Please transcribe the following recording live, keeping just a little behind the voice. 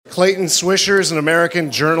Clayton Swisher is an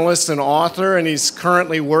American journalist and author, and he's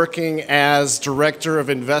currently working as Director of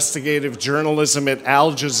Investigative Journalism at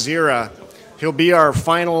Al Jazeera. He'll be our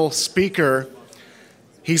final speaker.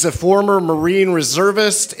 He's a former Marine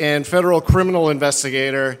reservist and federal criminal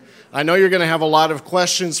investigator. I know you're going to have a lot of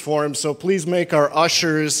questions for him, so please make our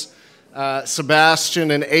ushers,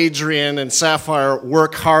 Sebastian and Adrian and Sapphire,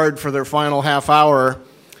 work hard for their final half hour.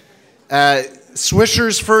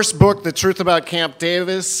 Swisher's first book, The Truth About Camp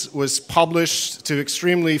Davis, was published to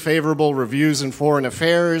extremely favorable reviews in Foreign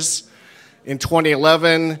Affairs. In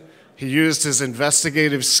 2011, he used his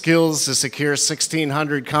investigative skills to secure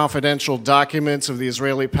 1,600 confidential documents of the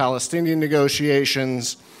Israeli-Palestinian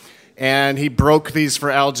negotiations, and he broke these for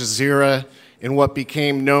Al Jazeera in what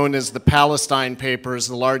became known as the Palestine Papers,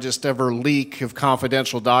 the largest ever leak of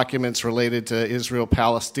confidential documents related to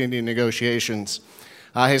Israel-Palestinian negotiations.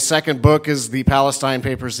 His second book is The Palestine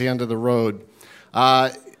Papers, The End of the Road.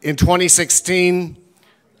 In 2016,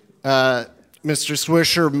 Mr.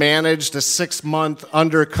 Swisher managed a 6-month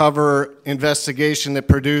undercover investigation that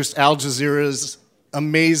produced Al Jazeera's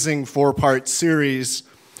amazing 4-part series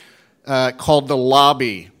called The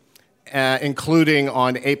Lobby, including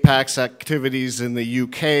on AIPAC's activities in the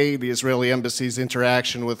UK, the Israeli embassy's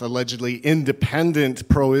interaction with allegedly independent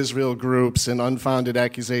pro-Israel groups, and unfounded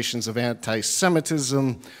accusations of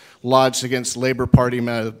anti-Semitism lodged against Labour Party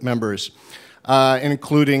members,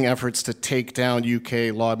 including efforts to take down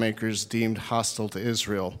UK lawmakers deemed hostile to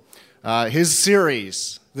Israel. His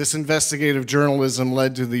series, this investigative journalism,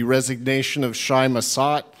 led to the resignation of Shai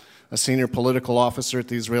Massat, a senior political officer at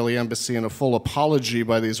the Israeli embassy, and a full apology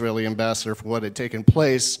by the Israeli ambassador for what had taken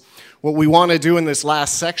place. What we want to do in this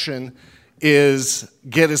last section is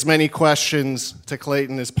get as many questions to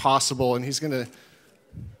Clayton as possible, and he's going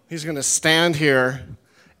to stand here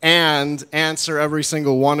and answer every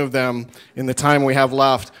single one of them in the time we have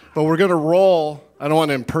left. But we're going to roll, I don't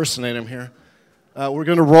want to impersonate him here, we're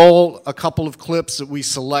going to roll a couple of clips that we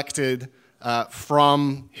selected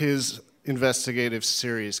from his investigative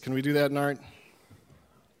series. Can we do that, Nart?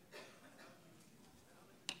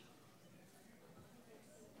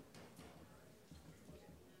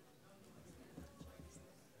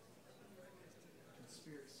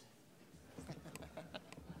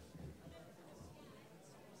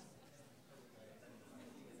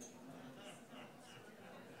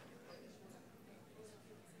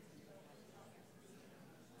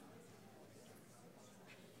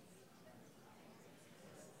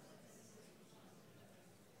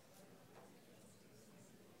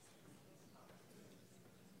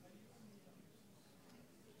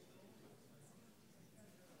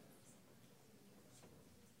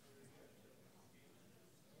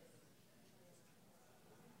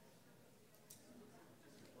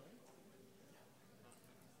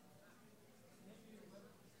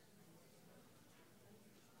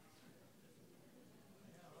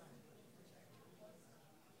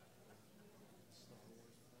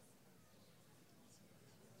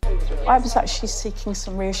 I was actually seeking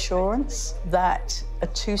some reassurance that a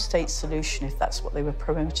two-state solution, if that's what they were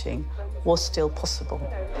promoting, was still possible.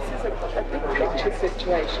 This is a big picture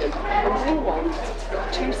situation, and we want a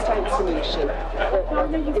two-state solution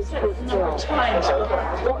that is good for all. Times,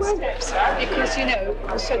 what steps? Because, you know,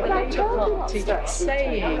 so the Labour Party is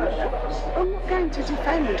saying... I'm not going to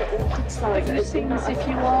defend all sides. But you seem as if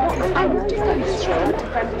you are. I would defend Israel. I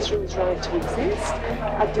defend Israel's right to exist.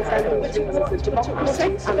 I defend Israel as a democracy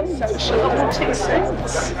and a social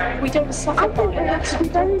sense. We don't suffer by we have to be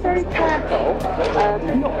very, very careful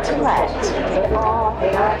not to let our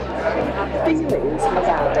feelings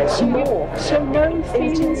about this morph. So no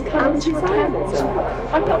feelings come into account.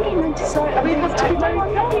 I'm not being anti-Zionist. We have to be very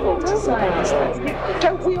careful.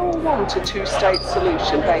 Don't we all want a two-state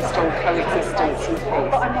solution based on coexistence and peace?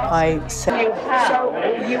 I say you have. So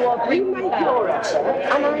you are bringing your effort,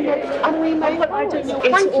 and we make. I don't know.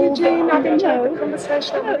 Thank you, Jean. I've enjoyed the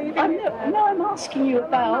conversation. I'm asking you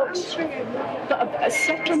about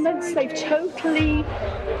settlements. They've totally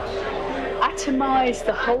atomised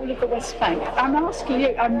the whole of the West Bank. I'm asking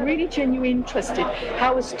you, I'm really genuinely interested,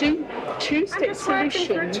 how a two-state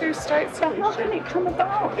solution, but how can it come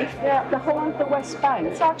about if the whole of the West Bank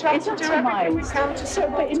is atomised? So,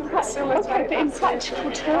 but in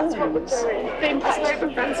practical terms,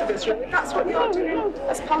 that's what you're doing.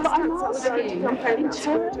 But I'm asking,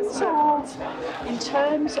 in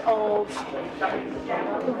terms of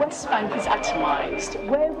the West Bank is atomised,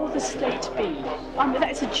 where will the state be? I mean,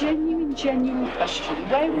 that's a genuine question.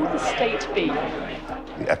 Where will the state be?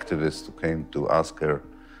 The activist who came to ask her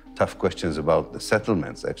tough questions about the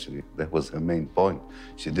settlements, actually. That was her main point.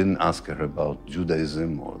 She didn't ask her about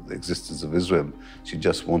Judaism or the existence of Israel. She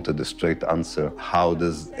just wanted a straight answer. How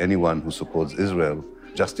does anyone who supports Israel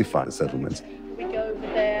justify the settlements? We go over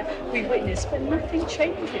there, we witness, but nothing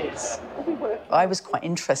changes. I was quite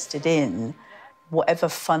interested in whatever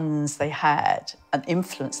funds they had and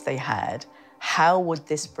influence they had, how would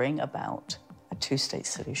this bring about a two-state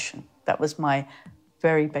solution? That was my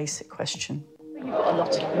very basic question. You've got a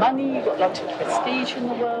lot of money, you've got a lot of prestige in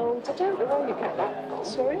the world. I don't know where you get that.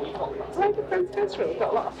 Sorry? Labour Friends of Israel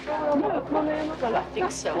got a lot of money. Well, I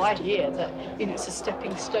think so. I hear that it's a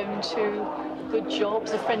stepping stone to good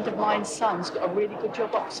jobs. A friend of mine's son's got a really good job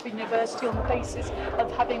at Oxford University on the basis of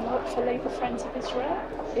having worked for Labour Friends of Israel.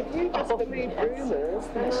 If you just believe rumours,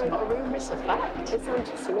 then it's not a rumour, it's a fact. It's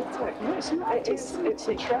anti-Semitic. No, it's not. It's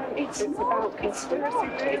a trend. It's about conspiracy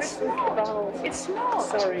theories. It's not.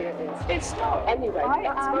 Sorry, it is. It's not. Anyway,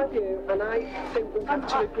 that's my view, and I think we have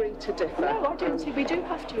to agree to differ. No, I don't think we do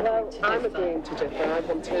have to agree to differ. I'm agreeing to differ.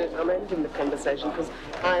 I'm ending the conversation because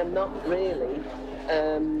I am not really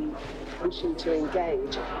wishing to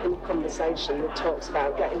engage in a conversation that talks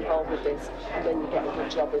about get involved with this and then you get a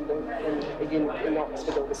good job in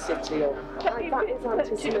Oxford or the city or that is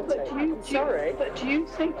anti-Semitic. I'm sorry. But do you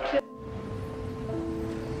think that...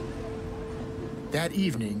 That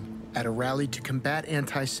evening, at a rally to combat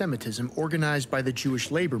anti-Semitism organized by the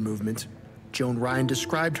Jewish labor movement, Joan Ryan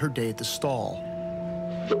described her day at the stall.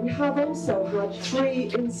 But we have also had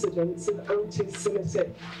 3 incidents of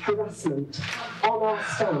anti-Semitic harassment on our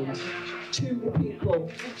stand to the people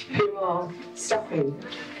who are staffing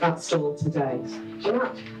that stall today. And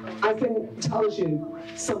that, I think, tells you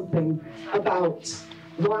something about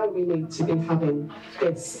why we need to be having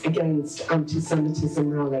this against anti-Semitism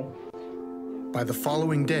rally. By the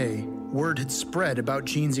following day, word had spread about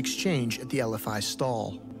Jean's exchange at the LFI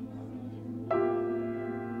stall.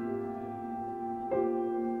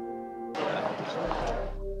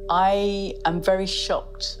 I am very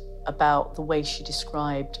shocked about the way she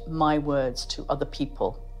described my words to other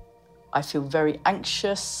people. I feel very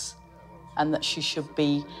anxious and that she should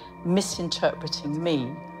be misinterpreting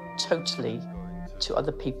me totally to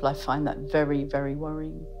other people. I find that very, very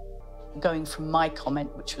worrying. Going from my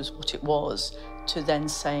comment, which was what it was, to then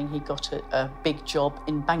saying he got a big job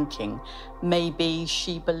in banking, maybe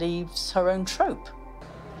she believes her own trope.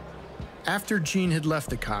 After Jean had left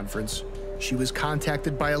the conference, she was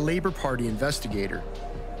contacted by a Labour Party investigator.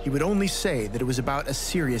 He would only say that it was about a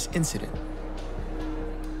serious incident.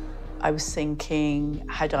 I was thinking,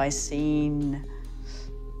 had I seen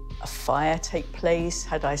a fire take place?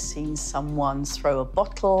 Had I seen someone throw a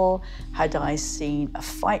bottle? Had I seen a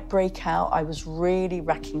fight break out? I was really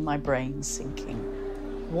racking my brains thinking,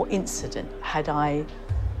 what incident had I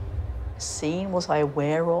seen? Was I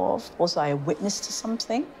aware of? Was I a witness to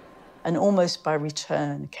something? And almost by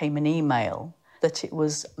return came an email that it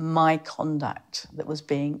was my conduct that was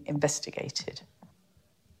being investigated.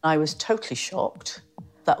 I was totally shocked.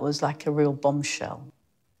 That was like a real bombshell.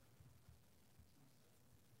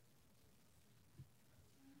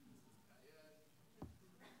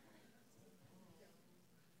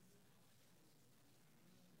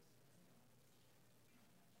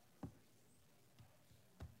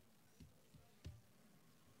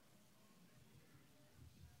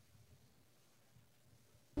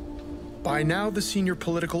 By now, the senior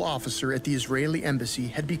political officer at the Israeli embassy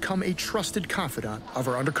had become a trusted confidant of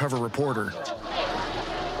our undercover reporter.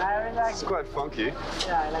 It's quite funky.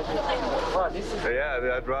 Yeah, I like it. Oh, this is...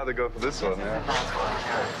 Yeah, I'd rather go for this one,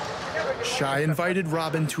 yeah. Shai invited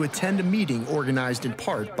Robin to attend a meeting organized in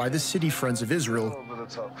part by the City Friends of Israel,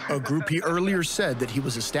 a group he earlier said that he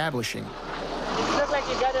was establishing. It looks like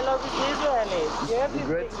you got along with the Israelis. You have to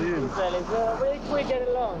Great speak with the Israelis. We get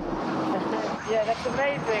along. Yeah, that's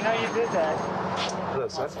amazing how you do that. Hello,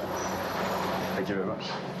 sir. Thank you very much.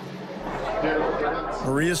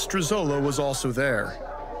 Maria Struzzola was also there.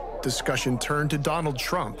 Discussion turned to Donald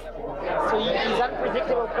Trump. So he's an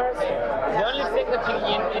unpredictable person. The only thing that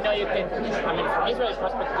you can, I mean, from Israel's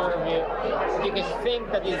perspective, you can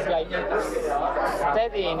think that he's like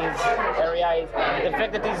steady in his area is the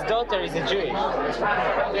fact that his daughter is a Jewish.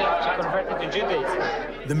 She converted to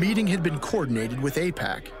Judaism. The meeting had been coordinated with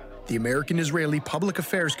AIPAC, the American-Israeli Public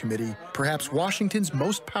Affairs Committee, perhaps Washington's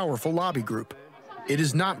most powerful lobby group. It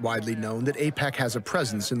is not widely known that AIPAC has a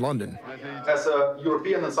presence in London. As a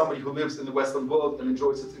European and somebody who lives in the Western world and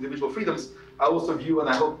enjoys its individual freedoms, I also view, and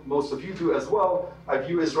I hope most of you do as well, I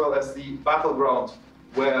view Israel as the battleground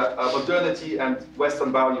where modernity and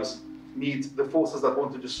Western values meet the forces that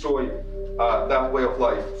want to destroy that way of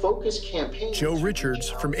life. Focus campaign. Joe Richards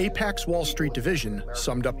from AIPAC's Wall Street division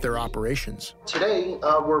summed up their operations. Today,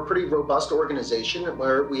 we're a pretty robust organization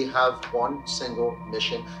where we have one single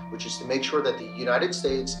mission, which is to make sure that the United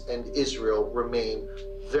States and Israel remain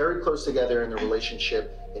very close together in a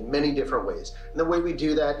relationship in many different ways. And the way we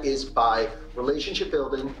do that is by relationship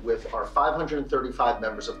building with our 535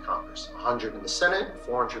 members of Congress, 100 in the Senate,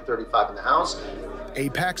 435 in the House.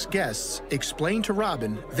 AIPAC's guests explained to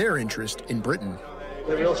Robin their interest in Britain.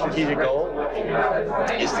 The real strategic goal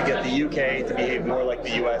is to get the UK to behave more like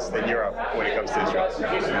the US than Europe when it comes to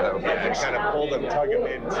Israel. And kind of pull them, tug them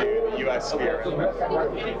into the US sphere.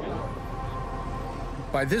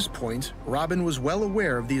 By this point, Robin was well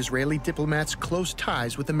aware of the Israeli diplomats' close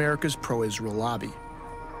ties with America's pro-Israel lobby.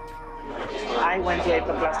 I went to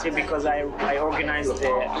AIPAC last year because I organized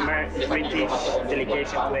the British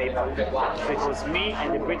delegation to AIPAC. So it was me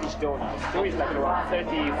and the British donors. There is like around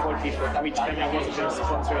 30, 40 from each country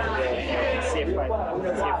sponsoring the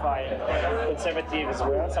CFI, Conservative as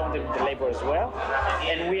well, some of them the Labour as well.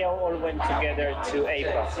 And we all went together to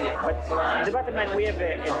AIPAC. But the bottom line, we have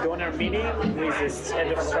a donor meeting with the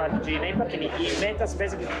head of strategy in AIPAC, and he met us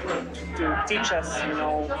basically to teach us,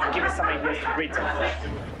 give us some ideas to Britain.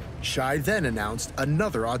 Shai then announced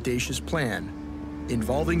another audacious plan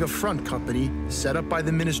involving a front company set up by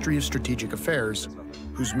the Ministry of Strategic Affairs,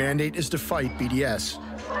 whose mandate is to fight BDS.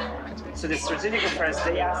 So the Strategic Affairs,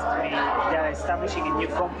 they asked me, they are establishing a new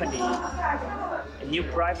company, a new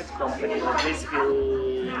private company that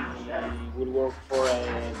basically will work for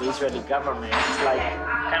the Israeli government. It's like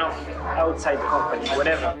kind of outside company,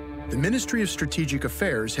 whatever. The Ministry of Strategic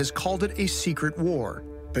Affairs has called it a secret war,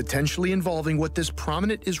 potentially involving what this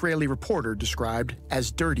prominent Israeli reporter described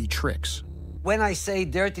as dirty tricks. When I say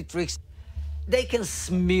dirty tricks, they can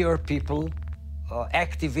smear people,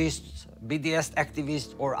 activists, BDS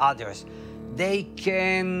activists or others. They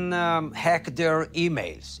can hack their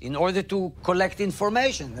emails in order to collect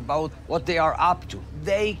information about what they are up to.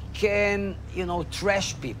 They can,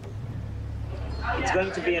 trash people. It's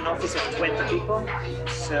going to be an office of 20 people,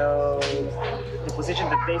 so the position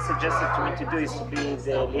that they suggested to me to do is to be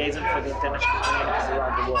the liaison for the international communities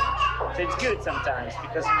around the world. So it's good sometimes,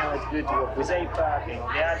 because it's good to work with AIPAC, the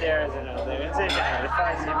others, the organization, the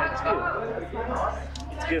FISM, it's good.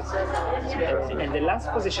 It's good. And the last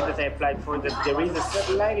position that I applied for, that there is a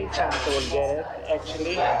slightly chance I will get it,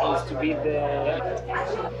 actually, is to be the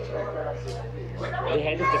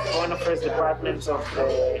head of the Foreign Affairs Department of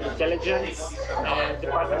the Intelligence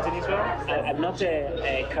Department in Israel. I'm not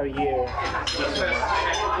a career diplomat.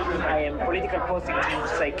 I am political posting,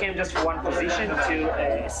 so I came just for one position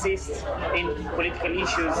to assist in political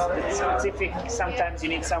issues that's specific. Sometimes you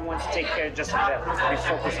need someone to take care just of that, to be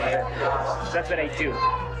focused on that. So that's what I do.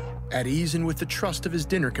 At ease and with the trust of his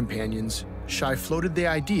dinner companions, Shai floated the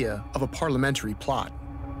idea of a parliamentary plot.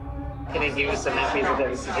 Can I give you some MPs that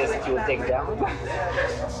I suggest you will take down?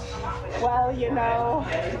 Well,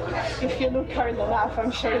 if you look hard enough,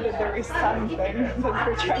 I'm sure that there is something that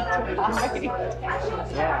we're trying to find.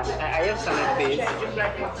 Yeah, I have some MPs.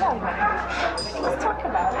 Let's talk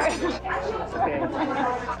about it. Okay.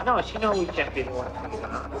 No, she knows which MP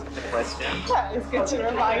wants the question. Yeah, it's good to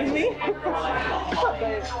remind me.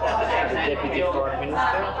 The Deputy Foreign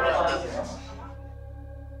Minister.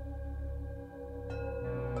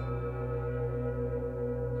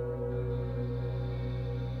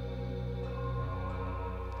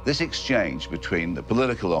 This exchange between the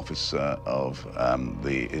political officer of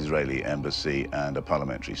the Israeli embassy and a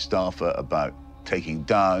parliamentary staffer about taking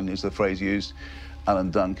down, is the phrase used, Alan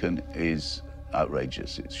Duncan, is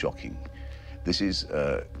outrageous. It's shocking. This is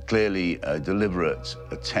clearly a deliberate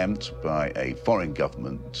attempt by a foreign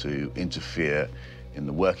government to interfere in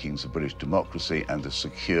the workings of British democracy and to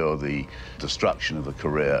secure the destruction of the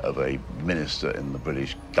career of a minister in the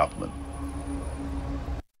British government.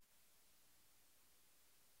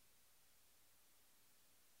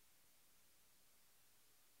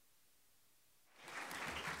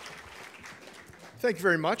 Thank you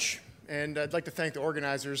very much, and I'd like to thank the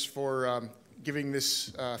organizers for giving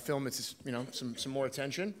this film some more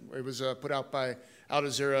attention. It was put out by Al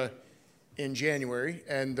Jazeera in January,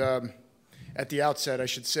 and at the outset, I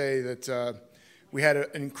should say that we had an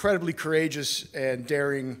incredibly courageous and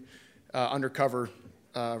daring undercover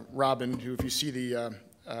Robin, who, if you see the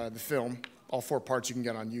film, all 4 parts you can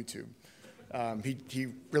get on YouTube. He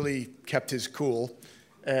really kept his cool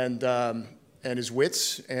and his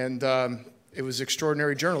wits, and it was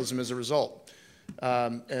extraordinary journalism as a result.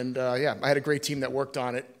 Yeah, I had a great team that worked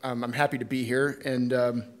on it. I'm happy to be here, and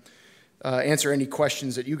answer any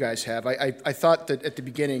questions that you guys have. I thought that at the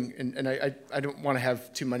beginning, and I don't want to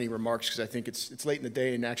have too many remarks because I think it's late in the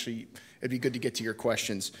day, and actually it'd be good to get to your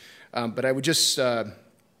questions. But I would just,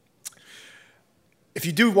 if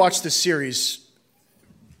you do watch this series,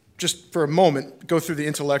 just for a moment, go through the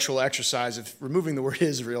intellectual exercise of removing the word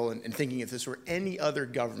Israel and thinking if this were any other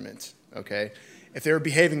government, okay, if they were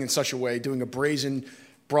behaving in such a way, doing a brazen,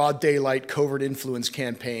 broad daylight covert influence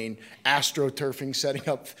campaign, astroturfing, setting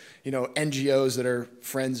up, NGOs that are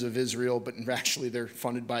friends of Israel, but actually they're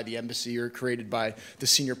funded by the embassy or created by the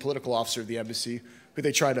senior political officer of the embassy, who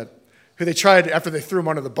they tried after they threw him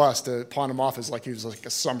under the bus to pawn him off as like he was like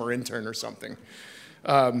a summer intern or something.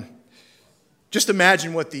 Just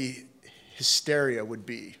imagine what the hysteria would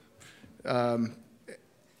be.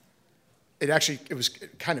 It was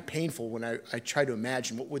kind of painful when I tried to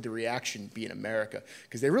imagine what would the reaction be in America,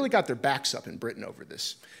 because they really got their backs up in Britain over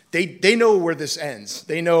this. They know where this ends.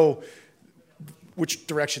 They know which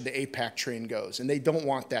direction the AIPAC train goes, and they don't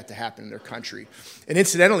want that to happen in their country. And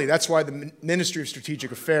incidentally, that's why the Ministry of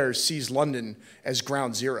Strategic Affairs sees London as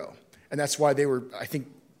ground zero, and that's why they were, I think,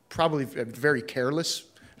 probably very careless.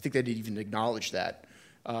 I think they didn't even acknowledge that,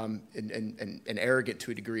 and arrogant to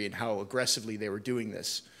a degree in how aggressively they were doing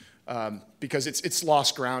this, because it's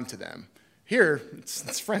lost ground to them. Here,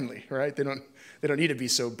 it's friendly, right? They don't need to be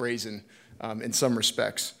so brazen in some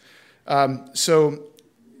respects. So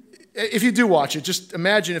if you do watch it, just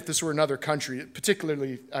imagine if this were another country.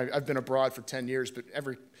 Particularly, I've been abroad for 10 years, but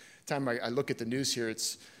every time I look at the news here,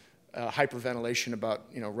 it's hyperventilation about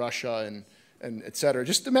Russia and et cetera.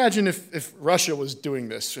 Just imagine if Russia was doing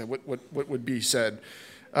this, what would be said.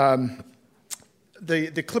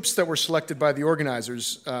 The clips that were selected by the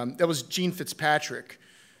organizers, that was Jean Fitzpatrick.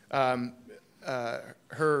 Her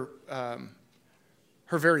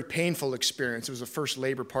very painful experience. It was the first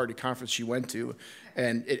Labour Party conference she went to,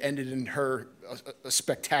 and it ended in her a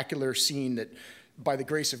spectacular scene that, by the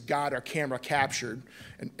grace of God, our camera captured.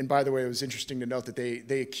 And by the way, it was interesting to note that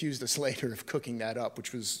they accused us later of cooking that up,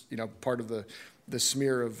 which was part of the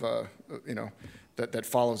smear of that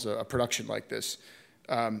follows a production like this.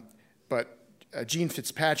 But Jean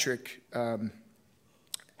Fitzpatrick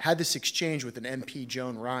had this exchange with an MP,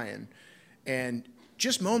 Joan Ryan, and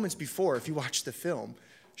just moments before, if you watch the film,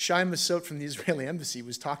 Shai Massoud from the Israeli embassy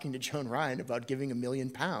was talking to Joan Ryan about giving £1 million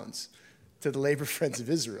to the Labor Friends of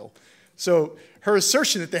Israel. So her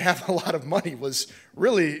assertion that they have a lot of money was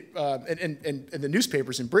really, and the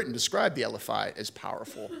newspapers in Britain described the LFI as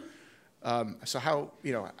powerful. So how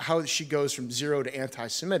she goes from zero to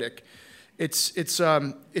anti-Semitic, it's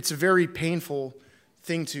a very painful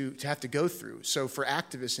thing to have to go through. So for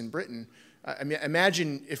activists in Britain, I mean,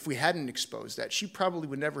 imagine if we hadn't exposed that. She probably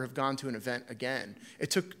would never have gone to an event again. It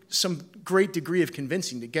took some great degree of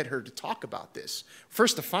convincing to get her to talk about this.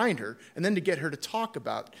 First to find her, and then to get her to talk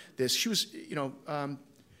about this. She was,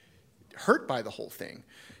 hurt by the whole thing.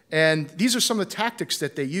 And these are some of the tactics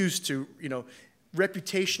that they use to,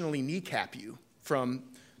 reputationally kneecap you from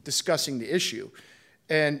discussing the issue.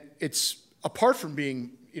 And it's, apart from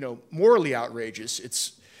being, morally outrageous,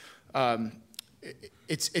 it's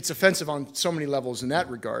offensive on so many levels in that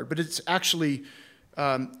regard, but it's actually,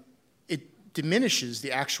 it diminishes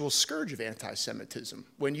the actual scourge of anti-Semitism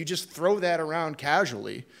when you just throw that around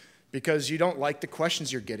casually because you don't like the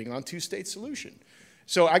questions you're getting on two-state solution.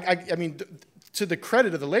 So, I mean, to the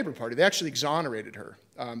credit of the Labor Party, they actually exonerated her.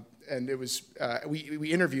 And it was,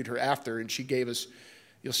 we interviewed her after, and she gave us,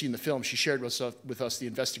 you'll see in the film, she shared with us the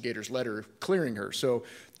investigator's letter clearing her. So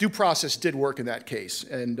due process did work in that case,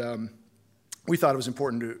 and we thought it was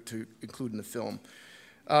important to include in the film.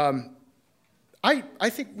 I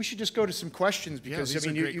think we should just go to some questions because,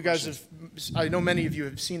 you guys have, I know many of you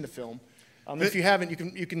have seen the film. If you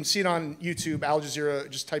haven't, you can see it on YouTube, Al Jazeera,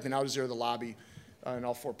 just type in Al Jazeera The Lobby, and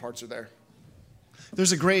all 4 parts are there.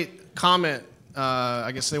 There's a great comment.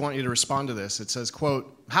 I guess they want you to respond to this. It says,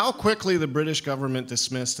 quote, how quickly the British government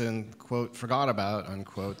dismissed and, quote, forgot about,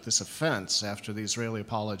 unquote, this offense after the Israeli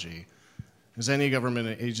apology. Is any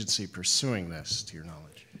government agency pursuing this, to your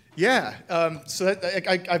knowledge? Yeah, so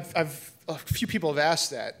a few people have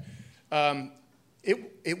asked that.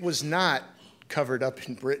 It was not covered up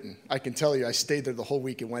in Britain. I can tell you, I stayed there the whole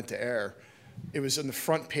week and went to air. It was on the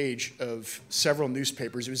front page of several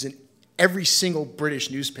newspapers. It was in every single British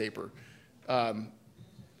newspaper.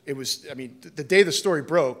 It was, I mean, the day the story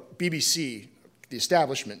broke, BBC, the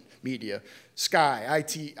establishment media, Sky,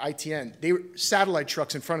 ITN, they were satellite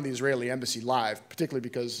trucks in front of the Israeli embassy live, particularly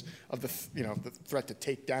because of the threat to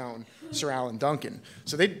take down Sir Alan Duncan.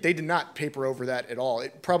 So they did not paper over that at all.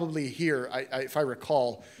 It probably here, if I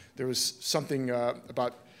recall, there was something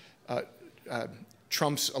about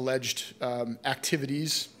Trump's alleged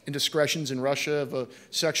activities, indiscretions in Russia of a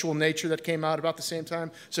sexual nature that came out about the same time.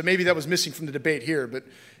 So maybe that was missing from the debate here, but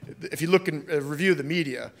if you look and review the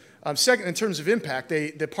media. Second, in terms of impact,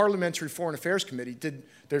 the Parliamentary Foreign Affairs Committee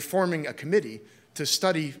they're forming a committee to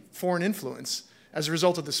study foreign influence as a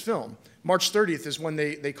result of this film. March 30th is when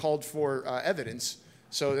they called for evidence,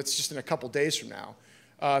 so that's just in a couple days from now.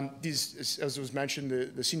 As was mentioned,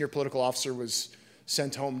 the senior political officer was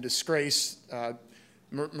sent home in disgrace.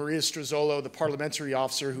 Maria Strazzolo, the parliamentary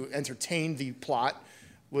officer who entertained the plot,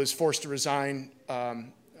 was forced to resign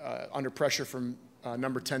under pressure from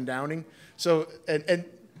number 10 Downing. So, and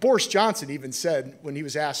Boris Johnson even said when he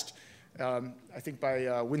was asked, I think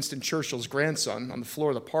by Winston Churchill's grandson on the floor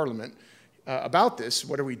of the parliament, about this,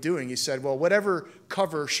 what are we doing? He said, well, whatever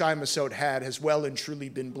cover Shai Massoud had has well and truly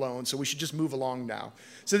been blown, so we should just move along now.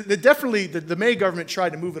 So definitely the May government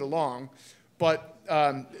tried to move it along, but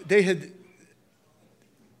they had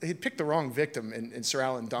picked the wrong victim in Sir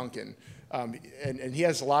Alan Duncan, and he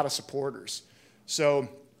has a lot of supporters. So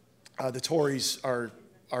the Tories are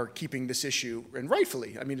keeping this issue, and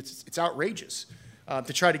rightfully, I mean, it's outrageous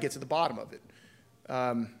to try to get to the bottom of it.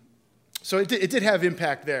 So it did have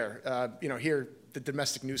impact there. Here, the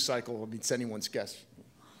domestic news cycle, I mean, it's anyone's guess.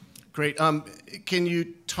 Great. Can you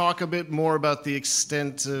talk a bit more about the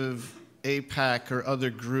extent of AIPAC or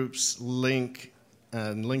other groups'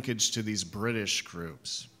 linkage to these British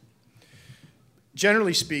groups?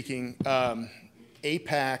 Generally speaking,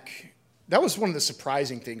 AIPAC, that was one of the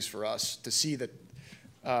surprising things for us to see that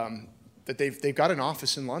they've got an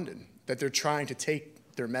office in London, that they're trying to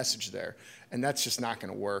take their message there, and that's just not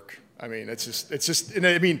going to work. I mean, it's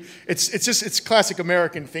classic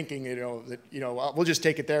American thinking, that we'll just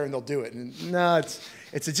take it there and they'll do it. And no,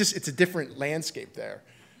 it's a different landscape there,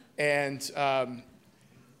 and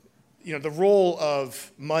the role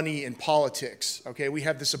of money in politics. Okay, we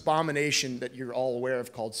have this abomination that you're all aware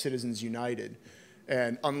of called Citizens United,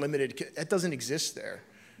 and unlimited. That doesn't exist there.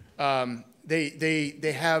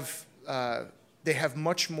 They have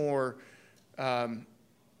much more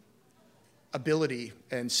ability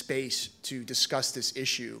and space to discuss this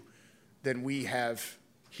issue than we have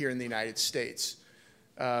here in the United States.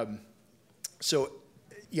 So,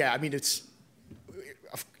 yeah, I mean, it's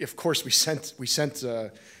of course we sent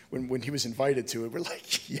when he was invited to it, we're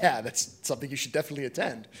like, yeah, that's something you should definitely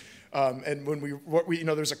attend. And when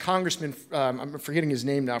there's a congressman, I'm forgetting his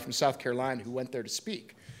name now, from South Carolina, who went there to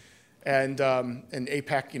speak. And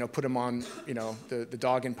AIPAC, put him on, the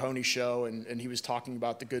dog and pony show, and he was talking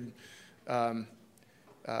about the good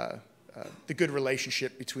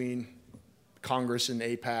relationship between Congress and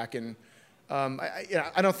AIPAC, and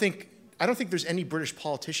I don't think there's any British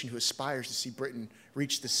politician who aspires to see Britain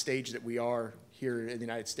reach the stage that we are here in the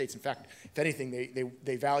United States. In fact, if anything,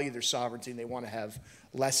 they value their sovereignty and they want to have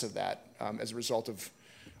less of that as a result of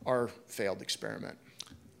our failed experiment.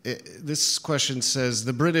 This question says,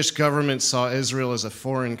 the British government saw Israel as a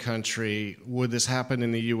foreign country. Would this happen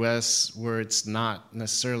in the U.S. where it's not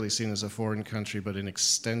necessarily seen as a foreign country, but an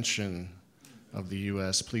extension of the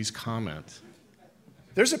U.S.? Please comment.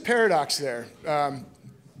 There's a paradox there.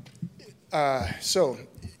 So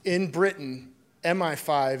in Britain,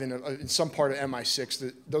 MI5 and in some part of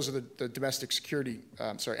MI6, those are the domestic security,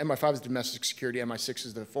 MI5 is domestic security, MI6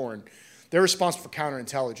 is the foreign. They're responsible for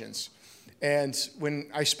counterintelligence. And when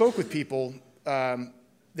I spoke with people,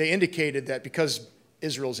 they indicated that because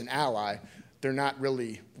Israel's an ally, they're not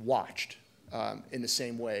really watched in the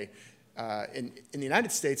same way. In the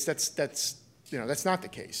United States, that's not the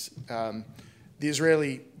case. The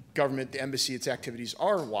Israeli government, the embassy, its activities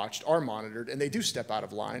are watched, are monitored, and they do step out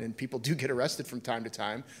of line, and people do get arrested from time to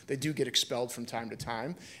time. They do get expelled from time to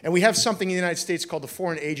time. And we have something in the United States called the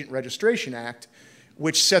Foreign Agent Registration Act,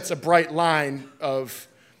 which sets a bright line of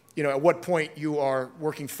at what point you are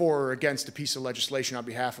working for or against a piece of legislation on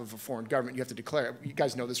behalf of a foreign government. You have to declare it. You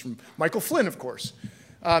guys know this from Michael Flynn, of course.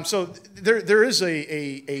 So there is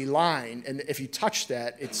a line, and if you touch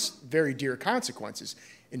that, it's very dear consequences.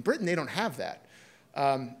 In Britain, they don't have that.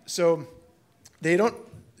 So they don't.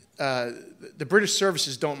 The British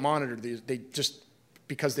services don't monitor these. They just,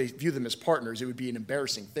 because they view them as partners, it would be an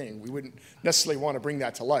embarrassing thing. We wouldn't necessarily want to bring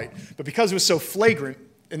that to light. But because it was so flagrant,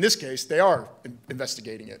 in this case, they are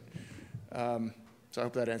investigating it. So I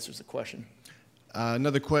hope that answers the question.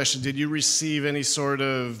 Another question. Did you receive any sort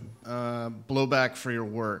of blowback for your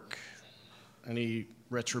work? Any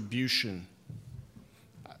retribution?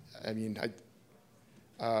 I mean,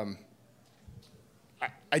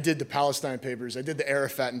 I did the Palestine Papers. I did the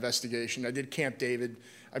Arafat investigation. I did Camp David.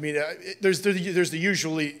 I mean, there's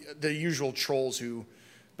the usual trolls who,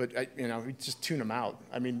 but we just tune them out.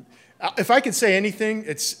 I mean, if I could say anything,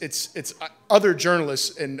 it's other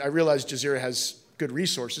journalists, and I realize Jazeera has good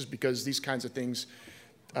resources because these kinds of things,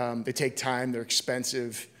 they take time, they're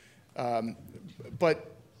expensive,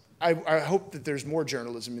 but I hope that there's more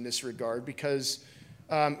journalism in this regard because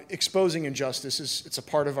exposing injustice it's a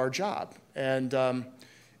part of our job, and a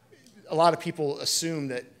lot of people assume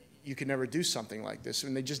that you can never do something like this,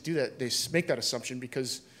 and they just do that. They make that assumption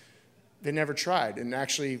because they never tried. And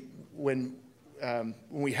actually, when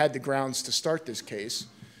we had the grounds to start this case,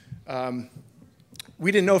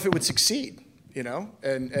 we didn't know if it would succeed.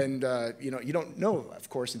 And you don't know, of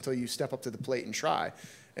course, until you step up to the plate and try.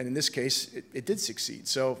 And in this case, it did succeed.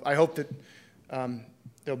 So I hope that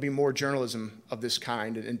there'll be more journalism of this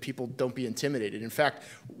kind, and people don't be intimidated. In fact,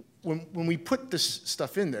 when we put this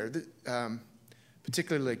stuff in there,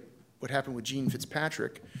 particularly like what happened with Gene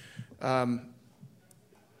Fitzpatrick,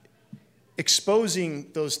 exposing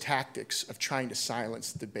those tactics of trying to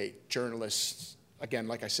silence the debate, journalists, again,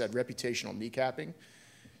 like I said, reputational kneecapping,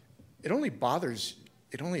 it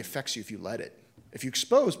only affects you if you let it. If you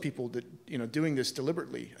expose people that, doing this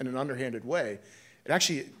deliberately in an underhanded way,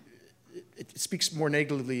 it speaks more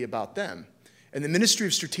negatively about them. And the Ministry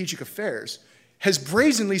of Strategic Affairs has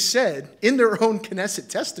brazenly said in their own Knesset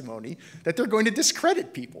testimony that they're going to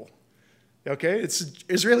discredit people. Okay? It's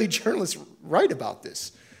Israeli journalists write about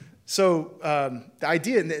this. So the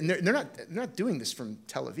idea, and they're not doing this from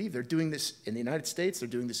Tel Aviv. They're doing this in the United States. They're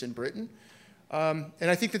doing this in Britain. And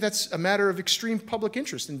I think that that's a matter of extreme public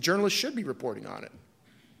interest, and journalists should be reporting on it.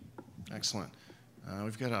 Excellent.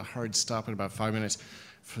 We've got a hard stop in about 5 minutes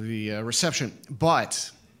for the reception. But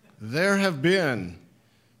there have been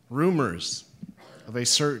rumors of a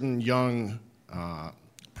certain young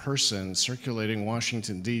person circulating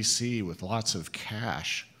Washington, D.C. with lots of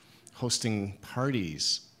cash, hosting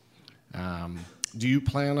parties. Do you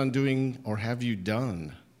plan on doing, or have you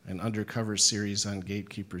done, an undercover series on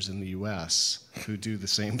gatekeepers in the U.S. who do the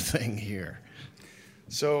same thing here?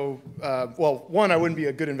 So, one, I wouldn't be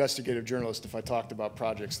a good investigative journalist if I talked about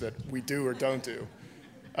projects that we do or don't do.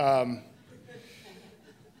 I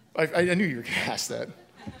knew you were going to ask that.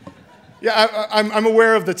 Yeah, I'm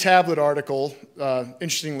aware of the tablet article.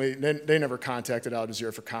 Interestingly, they never contacted Al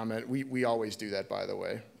Jazeera for comment. We always do that, by the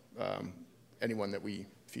way, anyone that we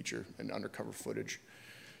feature in undercover footage.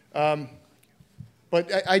 But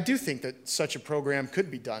I do think that such a program could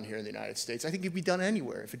be done here in the United States. I think it could be done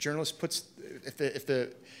anywhere. If a journalist if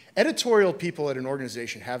the editorial people at an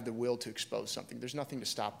organization have the will to expose something, there's nothing to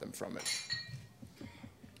stop them from it.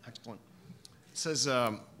 Excellent. It says,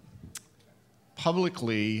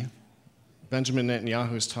 publicly, Benjamin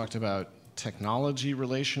Netanyahu has talked about technology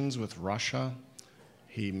relations with Russia.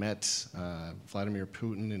 He met Vladimir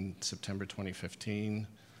Putin in September 2015.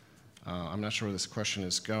 I'm not sure where this question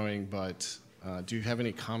is going, but do you have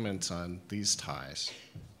any comments on these ties?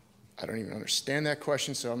 I don't even understand that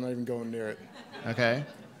question, so I'm not even going near it. Okay.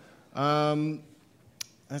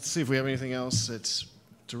 Let's see if we have anything else that's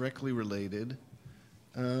directly related.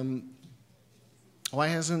 Why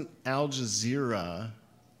hasn't Al Jazeera...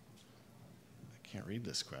 I can't read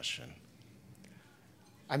this question.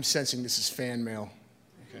 I'm sensing this is fan mail.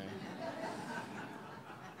 Okay.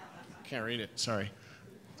 Can't read it, sorry.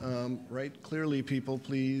 Write clearly, people,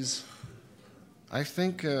 please. I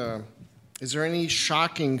think, is there any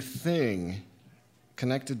shocking thing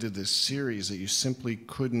connected to this series that you simply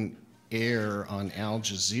couldn't air on Al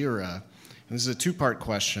Jazeera? And this is a two-part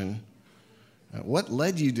question. What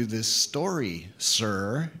led you to this story,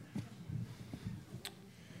 sir?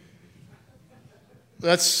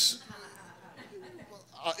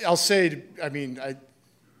 I'll say,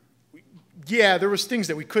 yeah, there was things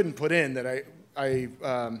that we couldn't put in that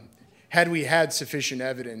had we had sufficient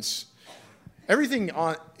evidence. Everything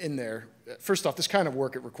in there, first off, this kind of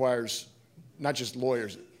work, it requires not just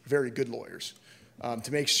lawyers, very good lawyers,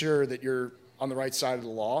 to make sure that you're on the right side of the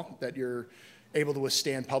law, that you're able to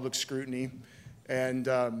withstand public scrutiny. And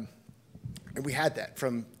we had that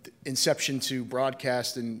from inception to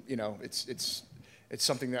broadcast, and it's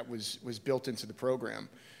something that was built into the program.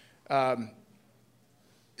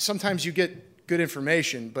 Sometimes you get good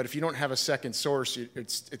information, but if you don't have a second source,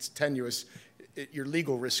 it's tenuous. Your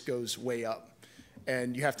legal risk goes way up.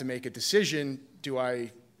 And you have to make a decision, do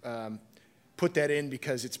I put that in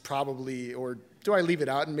because it's probably, or do I leave it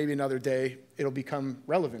out and maybe another day it'll become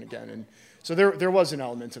relevant again? And so there was an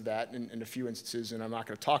element of that in a few instances, and I'm not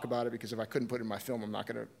going to talk about it because if I couldn't put it in my film, I'm not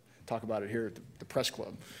going to talk about it here at the press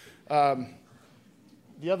club.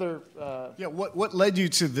 The other... what led you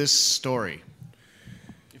to this story?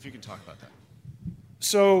 If you can talk about that.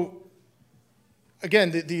 So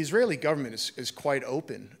again, the Israeli government is quite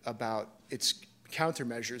open about its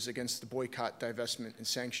countermeasures against the boycott, divestment, and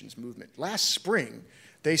sanctions movement. Last spring,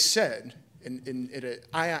 they said in an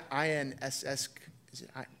INSS,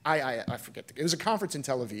 I forget, it was a conference in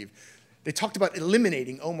Tel Aviv. They talked about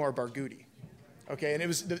eliminating Omar Barghouti. Okay, and it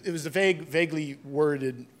was the vaguely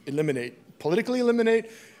worded eliminate, politically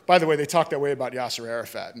eliminate. By the way, they talk that way about Yasser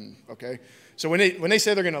Arafat. And okay, so when they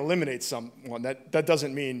say they're going to eliminate someone, that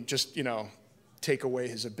doesn't mean just take away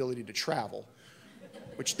his ability to travel,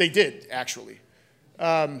 which they did actually.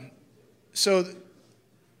 So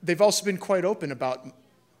they've also been quite open about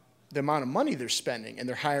the amount of money they're spending, and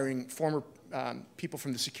they're hiring former people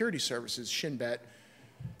from the security services, Shin Bet,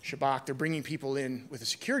 Shabak. They're bringing people in with a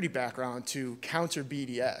security background to counter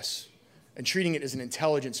BDS and treating it as an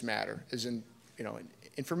intelligence matter, as in an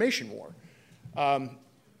information war.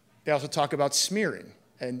 They also talk about smearing,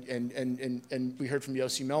 and we heard from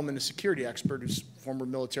Yossi Melman, a security expert who's former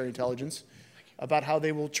military intelligence, about how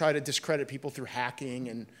they will try to discredit people through hacking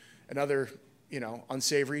and other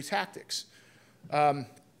unsavory tactics.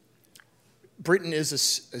 Britain is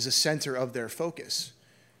a center of their focus,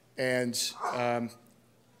 and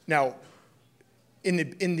now in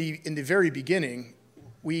the very beginning,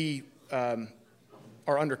 we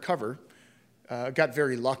are undercover, got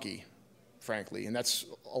very lucky, frankly, and that's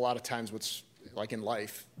a lot of times what's like in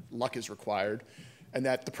life, luck is required, and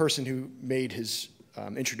that the person who made his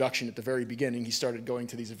introduction at the very beginning, he started going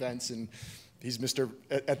to these events, and he's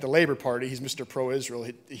at the Labour Party, he's Mr. Pro-Israel.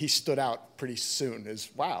 He stood out pretty soon as,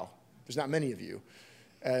 wow, there's not many of you.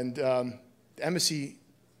 And the embassy,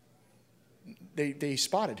 they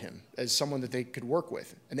spotted him as someone that they could work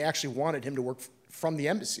with, and they actually wanted him to work from the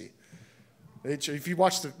embassy. If you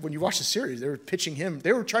when you watch the series, they were pitching him.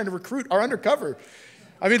 They were trying to recruit our undercover.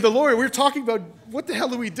 I mean, the lawyer, we were talking about what the hell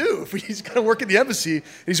do we do if he's got to work at the embassy,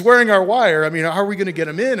 he's wearing our wire. I mean, how are we going to get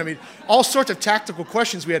him in? I mean, all sorts of tactical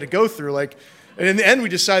questions we had to go through. And in the end, we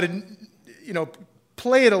decided,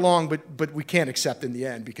 play it along, but we can't accept in the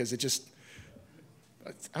end because it just,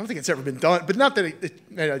 I don't think it's ever been done. But not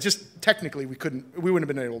that just technically we wouldn't have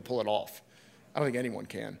been able to pull it off. I don't think anyone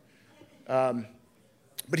can.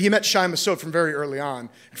 But he met Shai Masot from very early on.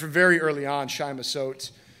 And from very early on, Shai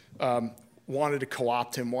Masot wanted to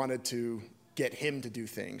co-opt him, wanted to get him to do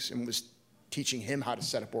things, and was teaching him how to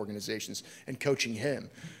set up organizations and coaching him.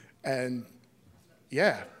 And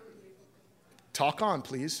yeah, talk on,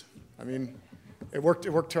 please. I mean, it worked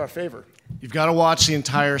to our favor. You've got to watch the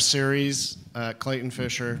entire series. Clayton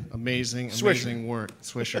Swisher, amazing Swisher. work.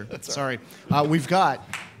 Swisher. Sorry. We've got,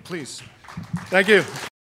 please. Thank you.